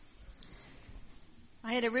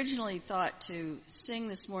I had originally thought to sing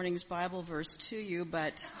this morning's Bible verse to you,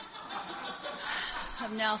 but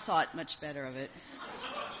have now thought much better of it.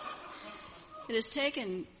 It is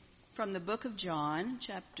taken from the book of John,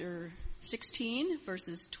 chapter 16,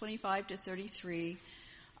 verses 25 to 33,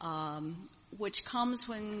 which comes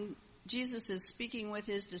when Jesus is speaking with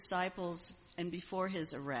his disciples and before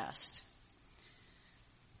his arrest.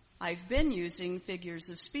 I've been using figures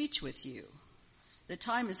of speech with you. The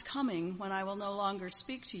time is coming when I will no longer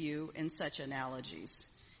speak to you in such analogies.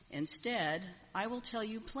 Instead, I will tell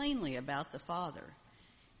you plainly about the Father.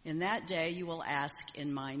 In that day you will ask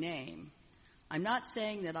in my name. I'm not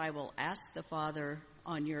saying that I will ask the Father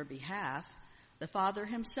on your behalf. The Father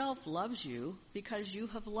himself loves you because you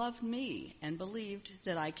have loved me and believed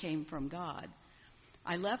that I came from God.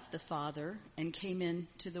 I left the Father and came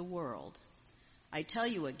into the world. I tell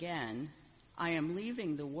you again, I am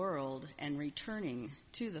leaving the world and returning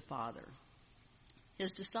to the Father.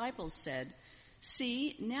 His disciples said,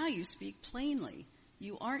 "See, now you speak plainly.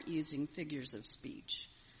 You aren't using figures of speech.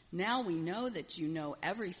 Now we know that you know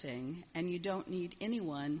everything and you don't need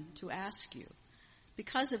anyone to ask you.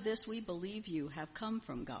 Because of this, we believe you have come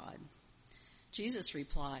from God." Jesus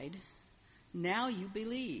replied, "Now you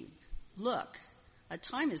believe. Look, a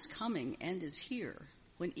time is coming and is here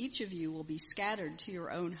when each of you will be scattered to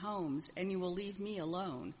your own homes and you will leave me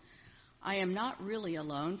alone. I am not really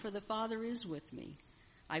alone, for the Father is with me.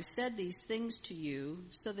 I've said these things to you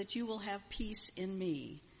so that you will have peace in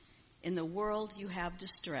me. In the world you have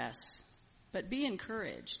distress, but be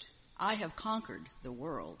encouraged. I have conquered the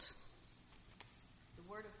world." The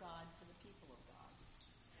word of God for the people of God.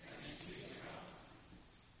 Thanks be to God.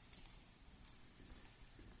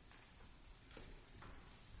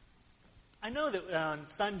 I know that on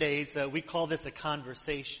Sundays we call this a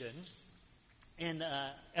conversation. And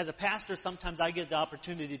as a pastor, sometimes I get the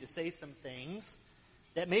opportunity to say some things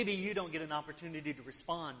that maybe you don't get an opportunity to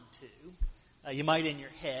respond to. You might in your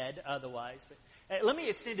head otherwise. But let me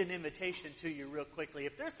extend an invitation to you real quickly.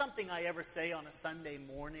 If there's something I ever say on a Sunday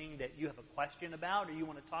morning that you have a question about or you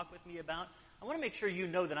want to talk with me about, I want to make sure you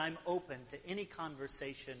know that I'm open to any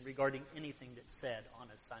conversation regarding anything that's said on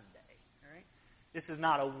a Sunday. All right? This is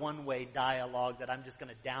not a one-way dialogue that I'm just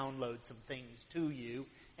going to download some things to you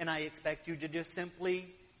and I expect you to just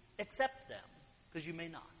simply accept them, because you may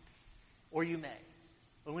not, or you may.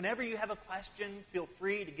 But whenever you have a question, feel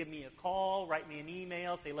free to give me a call, write me an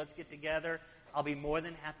email, say let's get together. I'll be more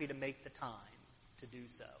than happy to make the time to do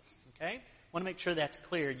so. Okay? I want to make sure that's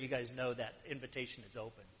clear and you guys know that invitation is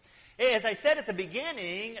open. Hey, as I said at the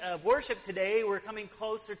beginning of worship today, we're coming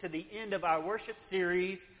closer to the end of our worship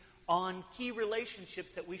series on key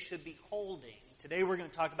relationships that we should be holding. Today we're going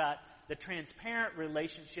to talk about the transparent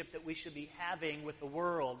relationship that we should be having with the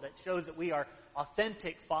world that shows that we are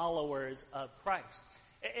authentic followers of Christ.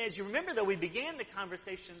 As you remember, though, we began the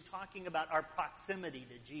conversation talking about our proximity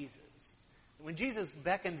to Jesus. When Jesus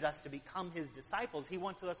beckons us to become his disciples, he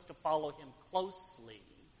wants us to follow him closely,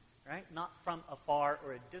 right? Not from afar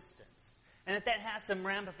or a distance. And that has some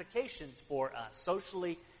ramifications for us,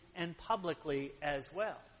 socially and publicly as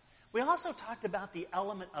well. We also talked about the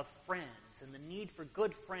element of friends and the need for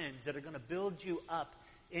good friends that are going to build you up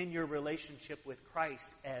in your relationship with Christ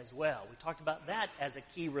as well. We talked about that as a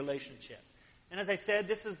key relationship. And as I said,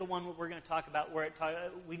 this is the one we're going to talk about where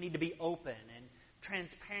we need to be open and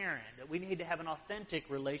transparent, that we need to have an authentic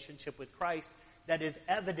relationship with Christ that is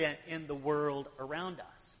evident in the world around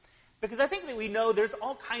us. Because I think that we know there's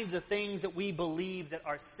all kinds of things that we believe that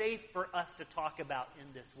are safe for us to talk about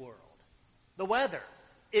in this world. The weather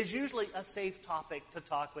is usually a safe topic to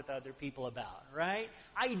talk with other people about, right?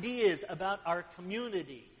 Ideas about our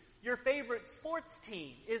community. Your favorite sports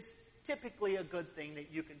team is typically a good thing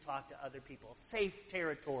that you can talk to other people. Safe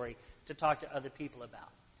territory to talk to other people about.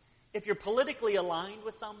 If you're politically aligned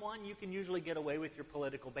with someone, you can usually get away with your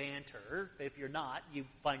political banter. If you're not, you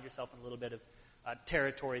find yourself in a little bit of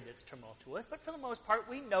territory that's tumultuous. But for the most part,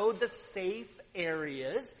 we know the safe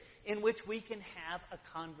areas in which we can have a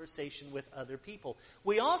conversation with other people.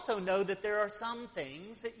 We also know that there are some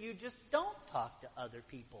things that you just don't talk to other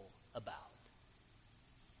people about.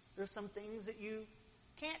 There are some things that you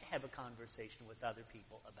can't have a conversation with other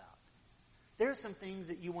people about. There are some things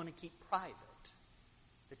that you want to keep private,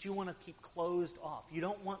 that you want to keep closed off. You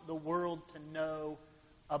don't want the world to know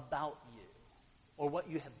about you or what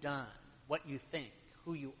you have done, what you think,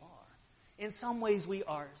 who you are. In some ways, we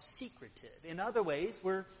are secretive. In other ways,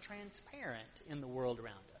 we're transparent in the world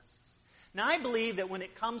around us. Now, I believe that when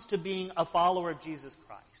it comes to being a follower of Jesus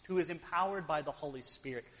Christ, who is empowered by the Holy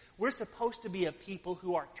Spirit, we're supposed to be a people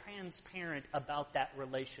who are transparent about that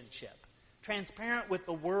relationship. Transparent with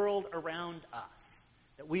the world around us.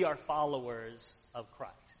 that we are followers of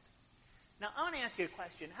Christ. Now, I want to ask you a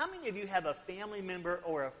question. How many of you have a family member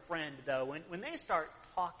or a friend, though, when they start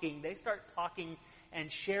talking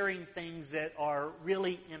and sharing things that are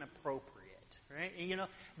really inappropriate, right? And, you know,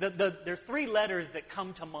 there's three letters that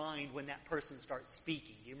come to mind when that person starts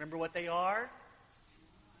speaking. Do you remember what they are?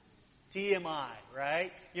 TMI,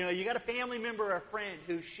 right? You know, you got a family member or a friend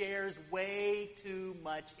who shares way too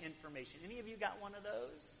much information. Any of you got one of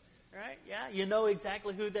those? Right? Yeah, you know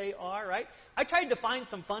exactly who they are, right? I tried to find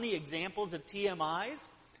some funny examples of TMIs,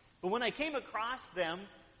 but when I came across them,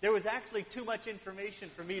 there was actually too much information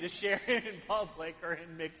for me to share in public or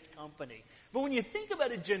in mixed company. But when you think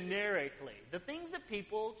about it generically, the things that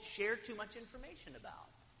people share too much information about,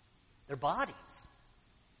 their bodies,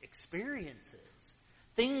 experiences,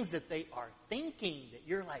 things that they are thinking that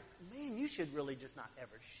you're like, man, you should really just not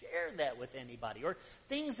ever share that with anybody. Or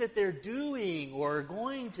things that they're doing or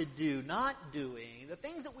going to do, not doing. The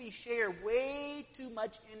things that we share way too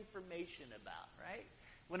much information about, right?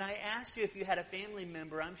 When I asked you if you had a family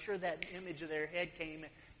member, I'm sure that image of their head came,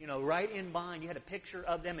 you know, right in mind. You had a picture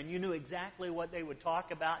of them and you knew exactly what they would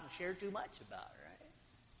talk about and share too much about, right?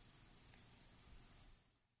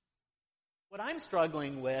 What I'm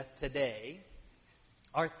struggling with today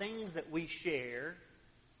are things that we share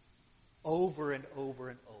over and over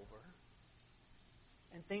and over,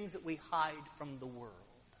 and things that we hide from the world.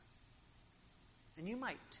 And you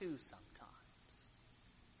might too sometimes,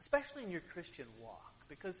 especially in your Christian walk,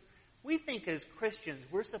 because we think as Christians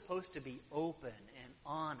we're supposed to be open and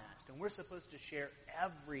honest, and we're supposed to share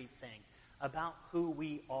everything about who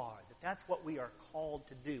we are, that's what we are called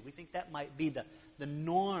to do. We think that might be the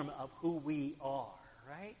norm of who we are,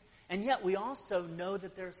 right? And yet we also know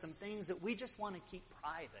that there are some things that we just want to keep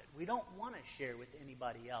private. We don't want to share with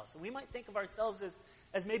anybody else. And we might think of ourselves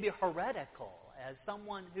as maybe heretical, as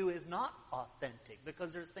someone who is not authentic,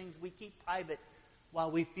 because there's things we keep private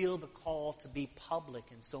while we feel the call to be public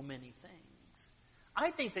in so many things.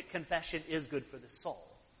 I think that confession is good for the soul.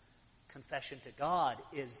 Confession to God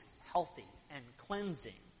is healthy and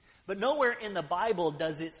cleansing. But nowhere in the Bible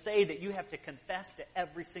does it say that you have to confess to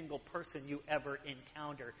every single person you ever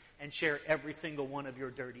encounter and share every single one of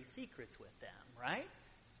your dirty secrets with them, right?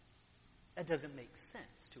 That doesn't make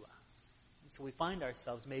sense to us. And so we find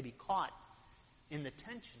ourselves maybe caught in the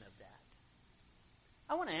tension of that.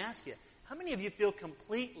 I want to ask you, how many of you feel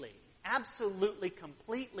absolutely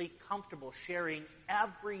completely comfortable sharing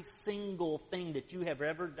every single thing that you have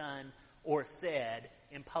ever done or said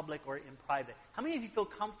in public or in private? How many of you feel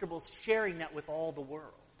comfortable sharing that with all the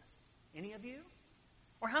world? Any of you?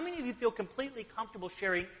 Or how many of you feel completely comfortable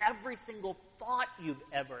sharing every single thought you've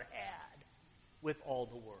ever had with all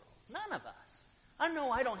the world? None of us. I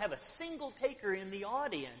know I don't have a single taker in the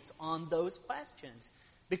audience on those questions,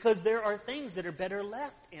 because there are things that are better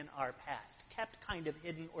left in our past, kept kind of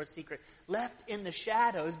hidden or secret, left in the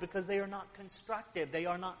shadows because they are not constructive. They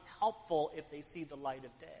are not helpful if they see the light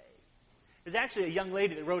of day. There's actually a young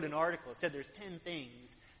lady that wrote an article that said there's 10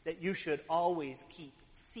 things that you should always keep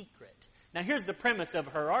secret. Now, here's the premise of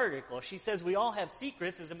her article. She says we all have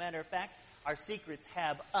secrets. As a matter of fact, our secrets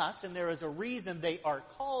have us, and there is a reason they are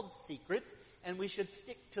called secrets, and we should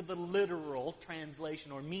stick to the literal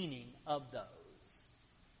translation or meaning of those.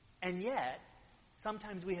 And yet,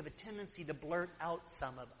 sometimes we have a tendency to blurt out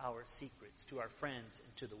some of our secrets to our friends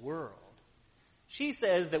and to the world. She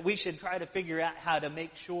says that we should try to figure out how to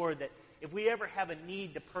make sure that if we ever have a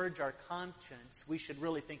need to purge our conscience, we should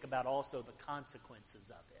really think about also the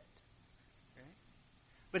consequences of it. Right?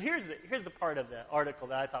 But here's the part of the article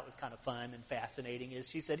that I thought was kind of fun and fascinating. Is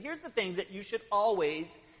she said, here's the things that you should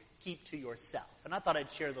always keep to yourself. And I thought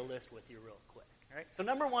I'd share the list with you real quick. All right? So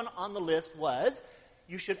number one on the list was,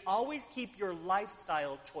 you should always keep your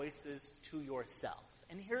lifestyle choices to yourself.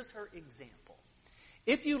 And here's her example.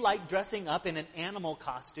 If you like dressing up in an animal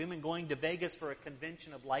costume and going to Vegas for a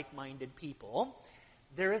convention of like-minded people,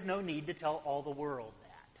 there is no need to tell all the world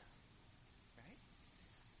that.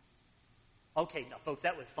 Right? Okay, now folks,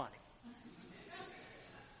 that was funny.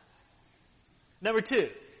 Number two,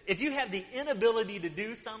 if you have the inability to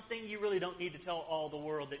do something, you really don't need to tell all the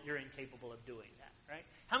world that you're incapable of doing that. Right?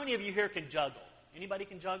 How many of you here can juggle? Anybody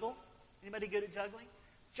can juggle? Anybody good at juggling?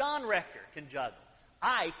 John Rector can juggle.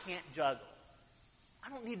 I can't juggle. I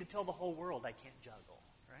don't need to tell the whole world I can't juggle,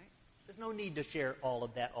 right? There's no need to share all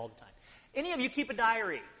of that all the time. Any of you keep a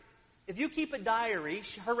diary? If you keep a diary,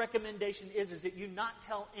 her recommendation is that you not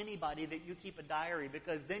tell anybody that you keep a diary,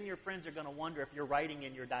 because then your friends are going to wonder if you're writing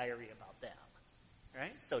in your diary about them,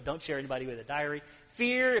 right? So don't share anybody with a diary.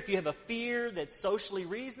 Fear, if you have a fear that's socially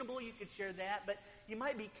reasonable, you could share that. But you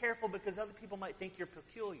might be careful because other people might think you're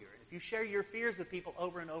peculiar. If you share your fears with people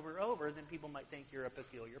over and over and over, then people might think you're a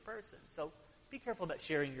peculiar person. So be careful about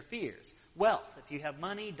sharing your fears. Wealth, if you have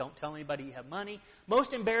money, don't tell anybody you have money.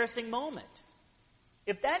 Most embarrassing moment.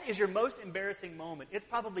 If that is your most embarrassing moment, it's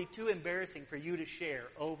probably too embarrassing for you to share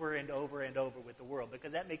over and over and over with the world,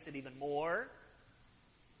 because that makes it even more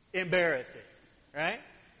embarrassing, right?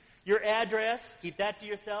 Your address, keep that to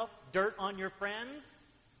yourself. Dirt on your friends,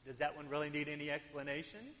 does that one really need any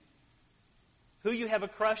explanation? Who you have a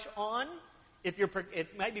crush on,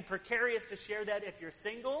 it might be precarious to share that if you're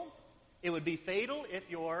single. It would be fatal if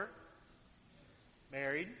you're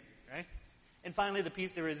married, right? And finally, the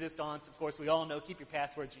piece de resistance, of course, we all know, keep your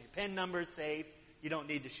passwords and your PIN numbers safe. You don't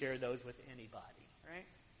need to share those with anybody, right?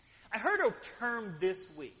 I heard a term this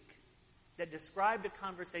week that described a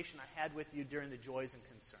conversation I had with you during the Joys and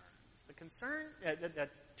Concerns. The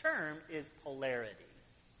term is polarity.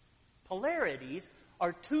 Polarities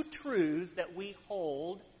are two truths that we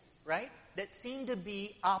hold, right, that seem to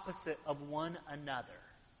be opposite of one another.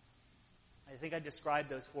 I think I described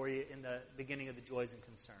those for you in the beginning of the Joys and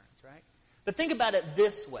Concerns, right? But think about it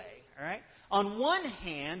this way, all right? On one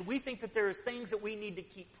hand, we think that there's things that we need to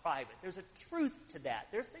keep private. There's a truth to that.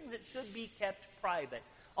 There's things that should be kept private.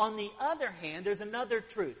 On the other hand, there's another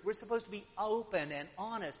truth. We're supposed to be open and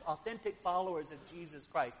honest, authentic followers of Jesus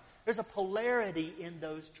Christ. There's a polarity in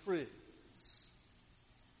those truths,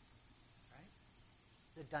 right?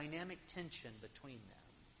 There's a dynamic tension between them.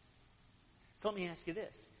 So let me ask you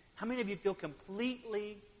this. How many of you feel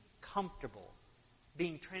completely comfortable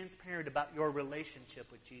being transparent about your relationship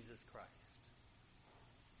with Jesus Christ?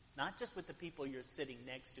 Not just with the people you're sitting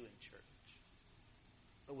next to in church,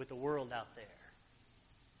 but with the world out there.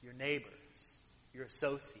 Your neighbors, your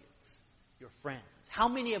associates, your friends. How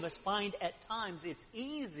many of us find at times it's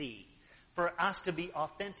easy for us to be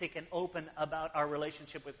authentic and open about our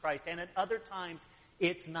relationship with Christ, and at other times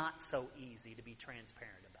it's not so easy to be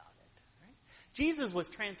transparent about it? Right? Jesus was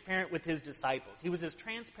transparent with his disciples. He was as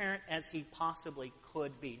transparent as he possibly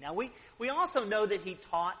could be. Now, we also know that he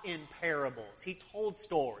taught in parables. He told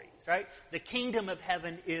stories, right? The kingdom of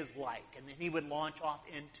heaven is like, and then he would launch off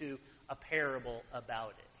into a parable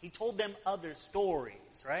about it. He told them other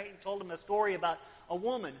stories, right? He told them a story about a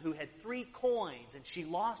woman who had 3 coins, and she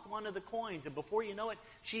lost one of the coins, and before you know it,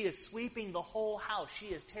 she is sweeping the whole house. She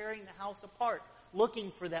is tearing the house apart,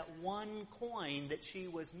 looking for that one coin that she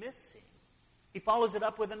was missing. He follows it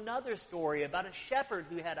up with another story about a shepherd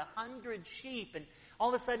who had 100 sheep, and all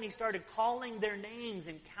of a sudden he started calling their names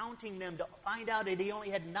and counting them to find out that he only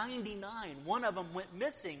had 99. One of them went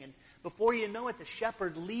missing, and before you know it, the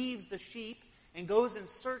shepherd leaves the sheep and goes in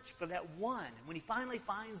search for that one. And when he finally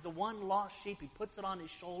finds the one lost sheep, he puts it on his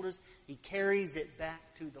shoulders. He carries it back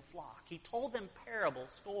to the flock. He told them parable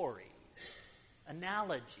stories,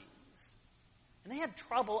 analogies. And they had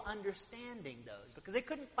trouble understanding those because they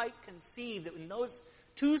couldn't quite conceive that in those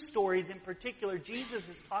 2 stories in particular, Jesus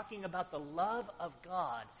is talking about the love of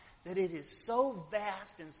God, that it is so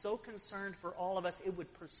vast and so concerned for all of us, it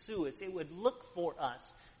would pursue us. It would look for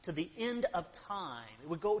us to the end of time. It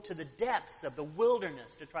would go to the depths of the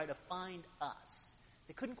wilderness to try to find us.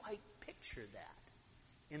 They couldn't quite picture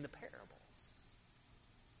that in the parables.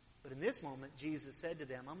 But in this moment, Jesus said to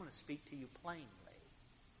them, I'm going to speak to you plainly,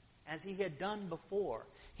 as he had done before.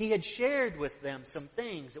 He had shared with them some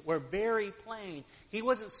things that were very plain. He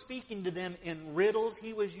wasn't speaking to them in riddles.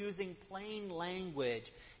 He was using plain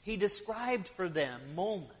language. He described for them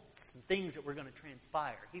moments and things that were going to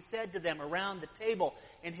transpire. He said to them around the table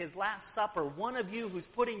in his Last Supper, one of you who's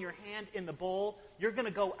putting your hand in the bowl, you're going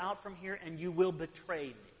to go out from here and you will betray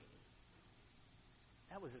me.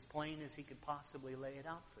 That was as plain as he could possibly lay it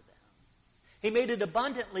out for them. He made it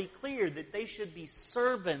abundantly clear that they should be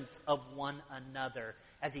servants of one another,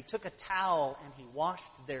 as he took a towel and he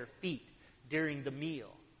washed their feet during the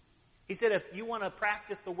meal. He said, if you want to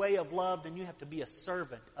practice the way of love, then you have to be a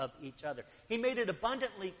servant of each other. He made it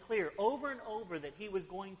abundantly clear over and over that he was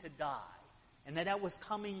going to die and that was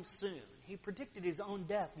coming soon. He predicted his own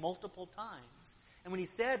death multiple times. And when he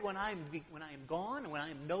said, when I am gone and when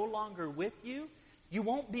I am no longer with you, you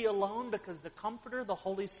won't be alone because the Comforter, the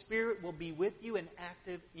Holy Spirit, will be with you and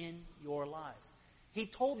active in your lives. He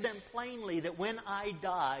told them plainly that when I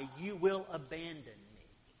die, you will abandon me.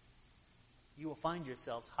 You will find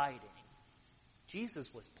yourselves hiding.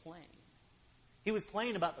 Jesus was plain. He was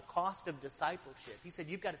plain about the cost of discipleship. He said,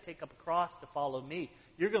 you've got to take up a cross to follow me.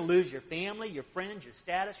 You're going to lose your family, your friends, your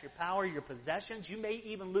status, your power, your possessions. You may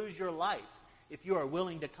even lose your life if you are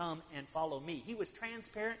willing to come and follow me. He was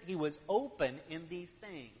transparent. He was open in these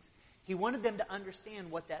things. He wanted them to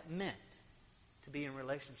understand what that meant to be in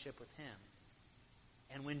relationship with Him.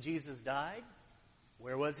 And when Jesus died,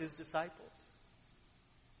 where was His disciples?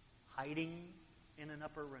 Hiding in an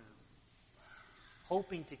upper room,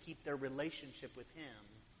 hoping to keep their relationship with Him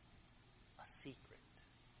a secret.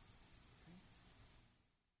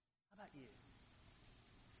 How about you?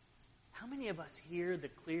 How many of us hear the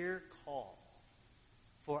clear call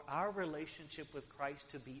for our relationship with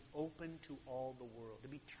Christ to be open to all the world, to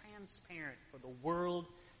be transparent for the world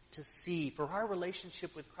to see, for our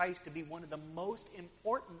relationship with Christ to be one of the most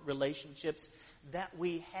important relationships that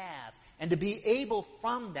we have, and to be able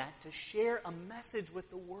from that to share a message with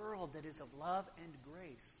the world that is of love and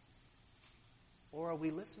grace? Or are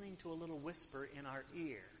we listening to a little whisper in our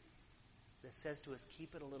ear that says to us,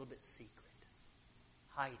 keep it a little bit secret,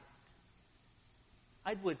 hide it?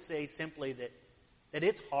 I would say simply that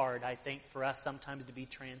it's hard, I think, for us sometimes to be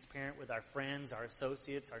transparent with our friends, our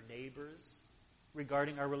associates, our neighbors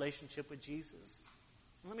regarding our relationship with Jesus.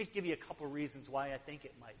 Let me give you a couple of reasons why I think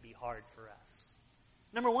it might be hard for us.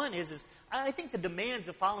 Number one is I think the demands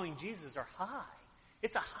of following Jesus are high.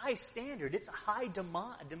 It's a high standard. It's a high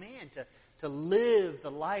demand to live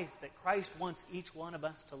the life that Christ wants each one of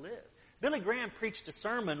us to live. Billy Graham preached a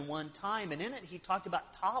sermon one time, and in it he talked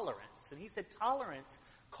about tolerance. And he said tolerance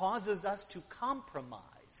causes us to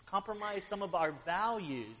compromise some of our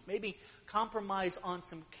values, maybe compromise on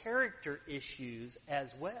some character issues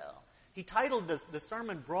as well. He titled the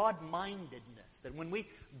sermon Broad-Mindedness, that when we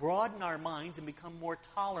broaden our minds and become more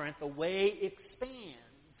tolerant, the way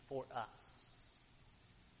expands for us.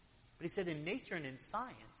 But he said in nature and in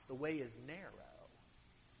science, the way is narrow.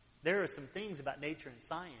 There are some things about nature and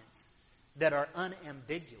science that are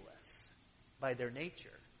unambiguous by their nature.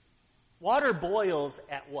 Water boils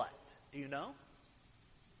at what? Do you know?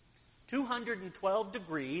 212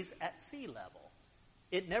 degrees at sea level.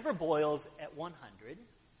 It never boils at 100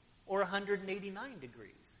 or 189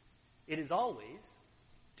 degrees. It is always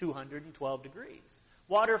 212 degrees.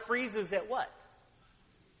 Water freezes at what?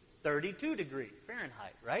 32 degrees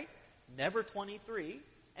Fahrenheit, right? Never 23,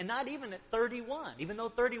 and not even at 31, even though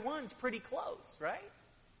 31 is pretty close, right?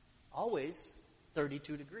 Always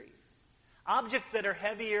 32 degrees. Objects that are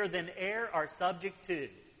heavier than air are subject to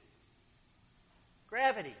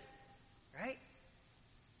gravity, right?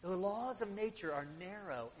 The laws of nature are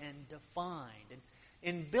narrow and defined. And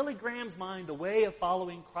in Billy Graham's mind, the way of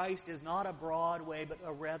following Christ is not a broad way, but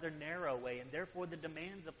a rather narrow way. And therefore, the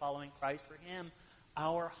demands of following Christ for Him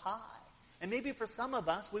are high. And maybe for some of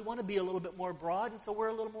us, we want to be a little bit more broad, and so we're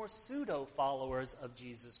a little more pseudo-followers of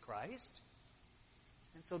Jesus Christ.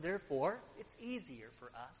 And so therefore, it's easier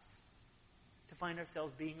for us to find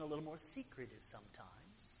ourselves being a little more secretive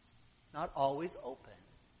sometimes, not always open,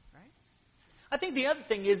 right? I think the other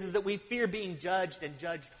thing is that we fear being judged and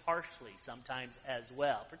judged harshly sometimes as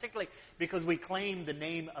well, particularly because we claim the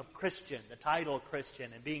name of Christian, the title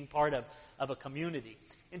Christian, and being part of a community.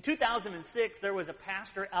 In 2006, there was a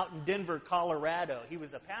pastor out in Denver, Colorado. He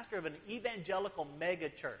was a pastor of an evangelical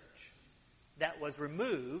megachurch that was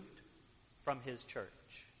removed from his church.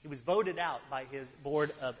 He was voted out by his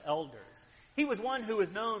board of elders. He was one who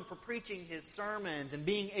was known for preaching his sermons and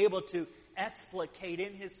being able to explicate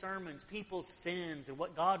in his sermons people's sins and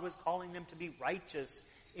what God was calling them to be righteous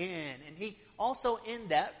in. And he also, in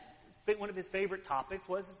that, one of his favorite topics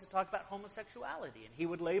was to talk about homosexuality. And he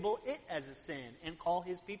would label it as a sin and call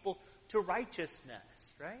his people to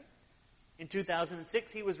righteousness, right? In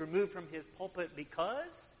 2006, he was removed from his pulpit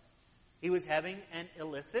because he was having an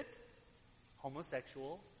illicit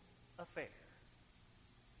homosexual affair.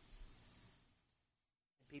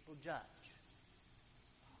 And people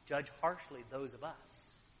judge harshly those of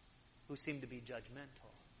us who seem to be judgmental.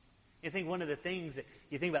 You think one of the things that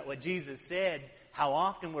you think about what Jesus said, how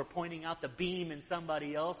often we're pointing out the beam in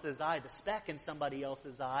somebody else's eye, the speck in somebody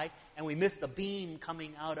else's eye, and we miss the beam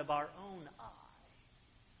coming out of our own eye.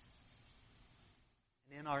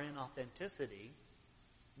 And in our inauthenticity,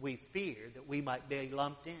 we fear that we might be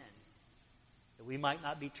lumped in, that we might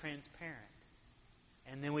not be transparent,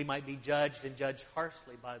 and then we might be judged and judged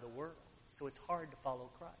harshly by the world. So it's hard to follow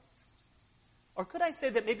Christ. Or could I say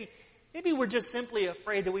that maybe we're just simply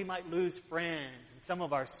afraid that we might lose friends and some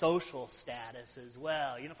of our social status as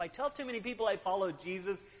well. You know, if I tell too many people I follow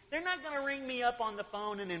Jesus, they're not going to ring me up on the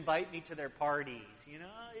phone and invite me to their parties. You know,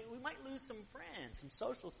 we might lose some friends, some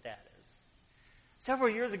social status. Several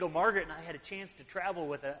years ago, Margaret and I had a chance to travel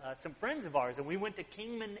with some friends of ours, and we went to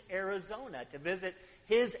Kingman, Arizona to visit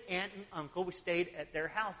his aunt and uncle. We stayed at their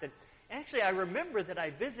house. And actually, I remember that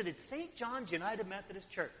I visited St. John's United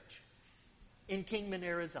Methodist Church in Kingman,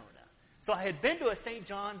 Arizona. So I had been to a St.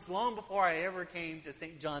 John's long before I ever came to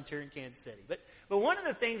St. John's here in Kansas City. But one of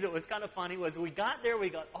the things that was kind of funny was we got there, we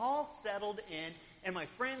got all settled in, and my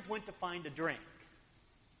friends went to find a drink.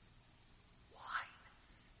 Wine.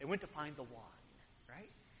 They went to find the wine, right?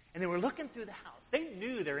 And they were looking through the house. They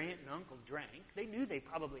knew their aunt and uncle drank. They knew they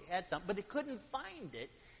probably had some, but they couldn't find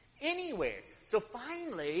it anywhere. So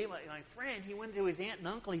finally, my friend, he went to his aunt and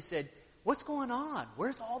uncle. He said, "What's going on?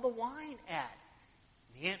 Where's all the wine at?"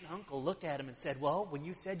 The aunt and uncle looked at him and said, "Well, when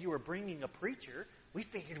you said you were bringing a preacher, we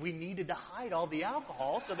figured we needed to hide all the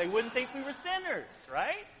alcohol so they wouldn't think we were sinners,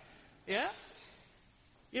 right?" Yeah?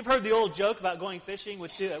 You've heard the old joke about going fishing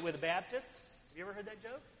with a Baptist? Have you ever heard that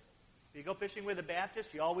joke? If you go fishing with a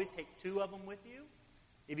Baptist, you always take two of them with you.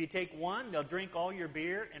 If you take one, they'll drink all your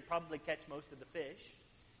beer and probably catch most of the fish.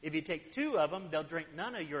 If you take two of them, they'll drink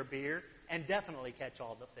none of your beer and definitely catch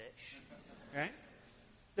all the fish. Right?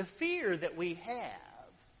 The fear that we have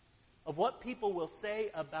of what people will say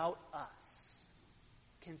about us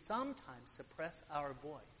can sometimes suppress our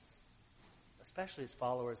voice, especially as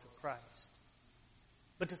followers of Christ.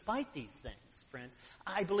 But despite these things, friends,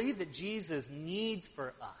 I believe that Jesus needs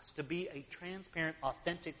for us to be a transparent,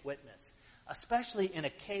 authentic witness, especially in a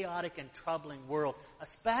chaotic and troubling world,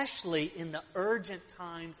 especially in the urgent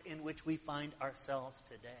times in which we find ourselves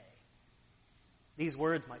today. These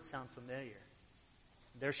words might sound familiar.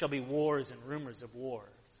 There shall be wars and rumors of wars.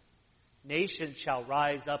 Nation shall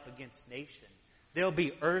rise up against nation. There will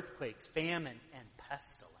be earthquakes, famine, and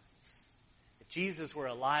pestilence. If Jesus were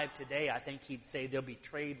alive today, I think he'd say there'll be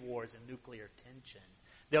trade wars and nuclear tension.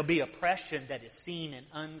 There'll be oppression that is seen and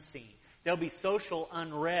unseen. There'll be social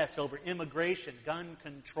unrest over immigration, gun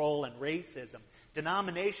control, and racism.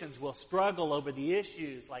 Denominations will struggle over the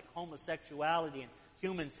issues like homosexuality and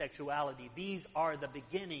human sexuality. These are the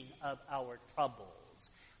beginning of our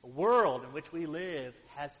troubles. The world in which we live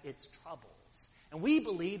has its troubles. And we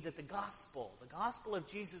believe that the gospel of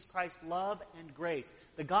Jesus Christ's love and grace,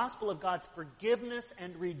 the gospel of God's forgiveness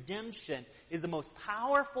and redemption is the most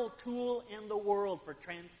powerful tool in the world for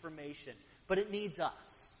transformation. But it needs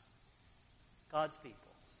us, God's people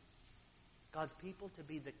to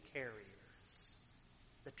be the carriers,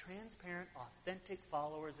 the transparent, authentic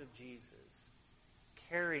followers of Jesus,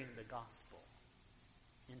 carrying the gospel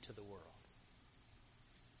into the world.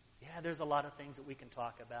 Yeah, there's a lot of things that we can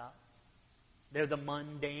talk about. They're the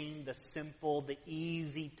mundane, the simple, the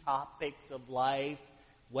easy topics of life.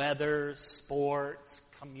 Weather, sports,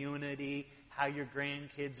 community, how your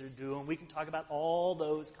grandkids are doing. We can talk about all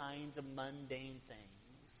those kinds of mundane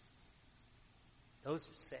things. Those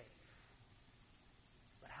are safe.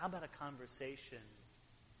 But how about a conversation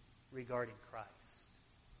regarding Christ?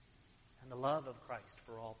 And the love of Christ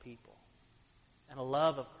for all people. And a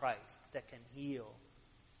love of Christ that can heal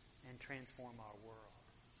and transform our world.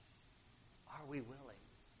 Are we willing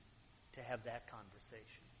to have that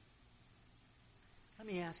conversation? Let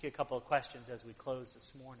me ask you a couple of questions as we close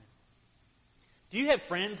this morning. Do you have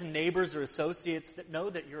friends and neighbors or associates that know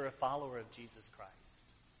that you're a follower of Jesus Christ?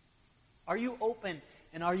 Are you open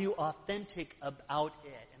and are you authentic about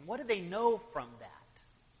it? And what do they know from that?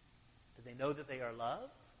 Do they know that they are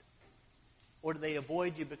loved? Or do they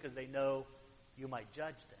avoid you because they know you might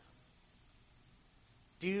judge them?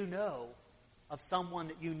 Do you know of someone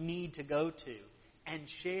that you need to go to and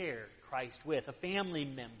share Christ with? A family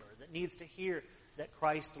member that needs to hear that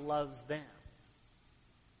Christ loves them?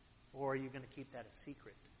 Or are you going to keep that a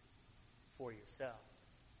secret for yourself?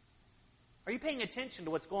 Are you paying attention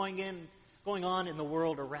to what's going on in the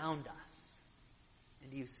world around us?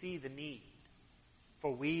 And do you see the need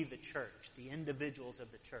for we, the church, the individuals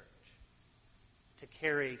of the church, to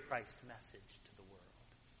carry Christ's message to the world?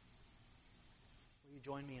 Will you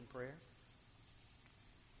join me in prayer?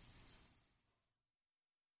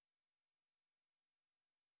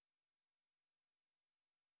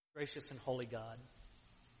 Gracious and holy God,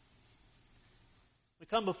 we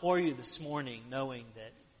come before you this morning knowing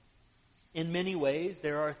that in many ways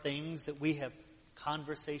there are things that we have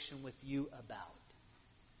conversation with you about.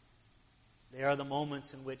 They are the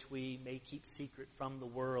moments in which we may keep secret from the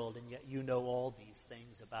world, and yet you know all these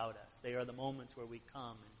things about us. They are the moments where we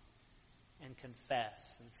come and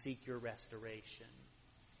confess and seek your restoration.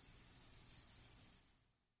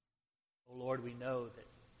 Oh Lord, we know that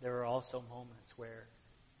there are also moments where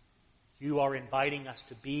you are inviting us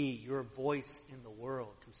to be your voice in the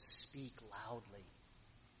world, to speak loudly.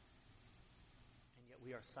 And yet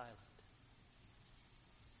we are silent.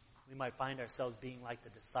 We might find ourselves being like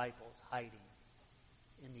the disciples, hiding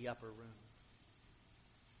in the upper room.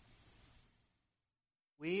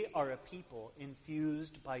 We are a people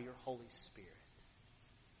infused by your Holy Spirit,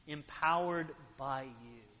 empowered by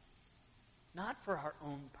you not for our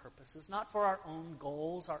own purposes, not for our own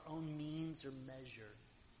goals, our own means or measure.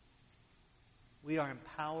 We are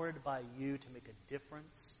empowered by you to make a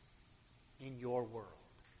difference in your world.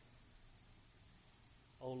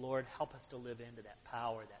 Oh Lord, help us to live into that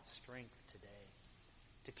power, that strength today,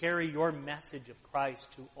 to carry your message of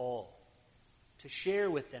Christ to all, to share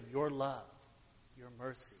with them your love, your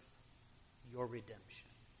mercy, your redemption.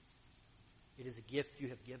 It is a gift you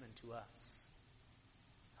have given to us.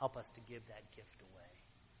 Help us to give that gift away.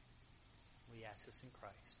 We ask this in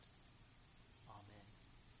Christ. Amen.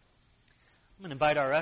 I'm going to invite our